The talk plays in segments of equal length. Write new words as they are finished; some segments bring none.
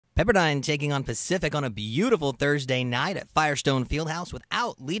Pepperdine taking on Pacific on a beautiful Thursday night at Firestone Fieldhouse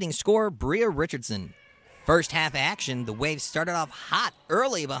without leading scorer Bria Richardson. First half action, the Waves started off hot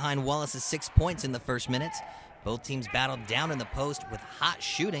early behind Wallace's 6 points in the first minutes. Both teams battled down in the post with hot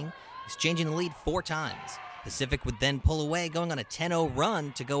shooting, exchanging the lead 4 times. Pacific would then pull away, going on a 10-0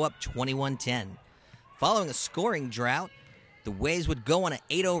 run to go up 21-10. Following a scoring drought, the Waves would go on an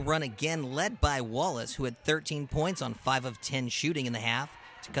 8-0 run again, led by Wallace, who had 13 points on 5 of 10 shooting in the half,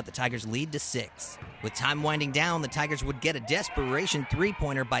 to cut the Tigers' lead to 6. With time winding down, the Tigers would get a desperation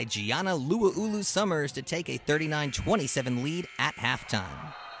three-pointer by Gianna Luaulu Summers to take a 39-27 lead at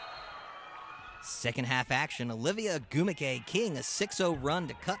halftime. Second half action, Olivia Gumike keying a 6-0 run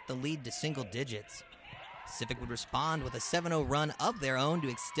to cut the lead to single digits. Pacific would respond with a 7-0 run of their own to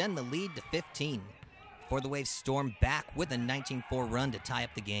extend the lead to 15, before the Waves stormed back with a 19-4 run to tie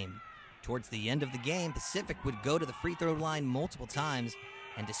up the game. Towards the end of the game, Pacific would go to the free throw line multiple times,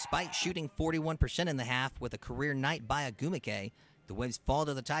 and despite shooting 41% in the half with a career night by Agumike, the Waves fall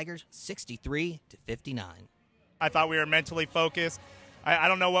to the Tigers 63-59. I thought we were mentally focused. I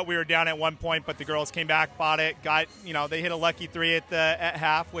don't know what we were down at one point, but the girls came back, fought it, they hit a lucky 3 at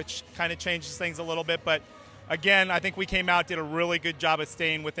half, which kind of changes things a little bit. But again, I think we came out, did a really good job of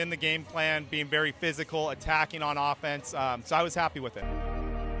staying within the game plan, being very physical, attacking on offense. So I was happy with it.